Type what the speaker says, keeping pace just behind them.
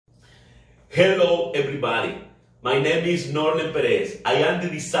Hello everybody, my name is Norman Perez. I am the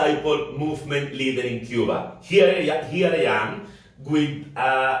Disciple Movement leader in Cuba. Here I am with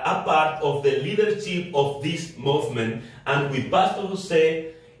a part of the leadership of this movement, and with Pastor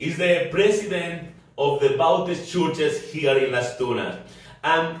Jose is the president of the Baptist churches here in Las Tunas.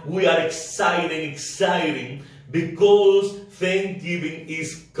 And we are excited because Thanksgiving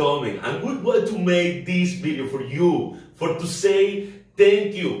is coming. And we want to make this video for you, to say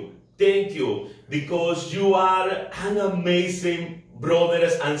thank you, because you are an amazing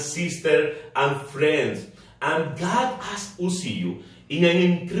brothers and sisters and friends. And God has used you in an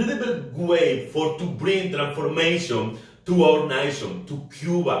incredible way to bring transformation to our nation, to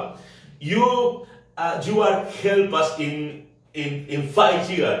Cuba. You are help us in 5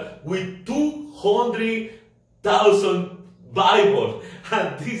 years with 200,000 Bibles,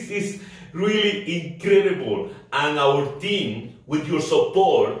 and this is really incredible. And our team, with your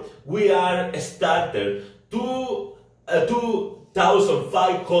support, we are started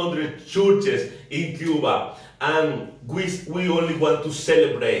 2,500 churches in Cuba, and we only want to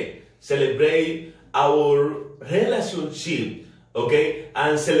celebrate our relationship, okay,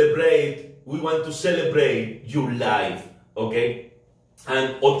 and we want to celebrate your life, okay.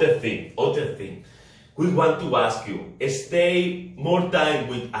 And other thing, we want to ask you, stay more time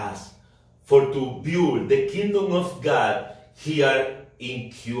with us to build the kingdom of God here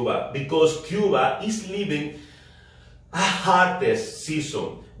in Cuba, because Cuba is living a hardest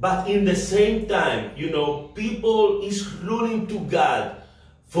season, but in the same time, you know, people is running to God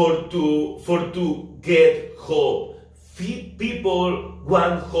for to get hope. People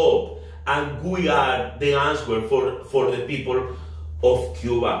want hope, and we are the answer for the people of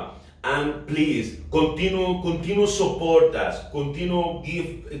Cuba. And please continue support us,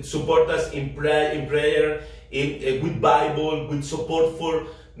 support us in prayer, with Bible, with support for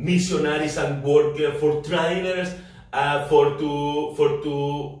missionaries and workers, for trainers, for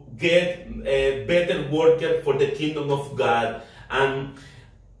to get a better worker for the kingdom of God. And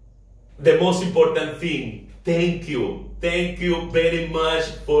the most important thing, thank you very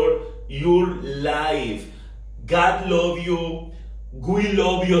much for your life. God love you. We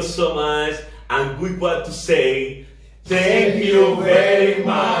love you so much, and we want to say thank you very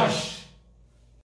much.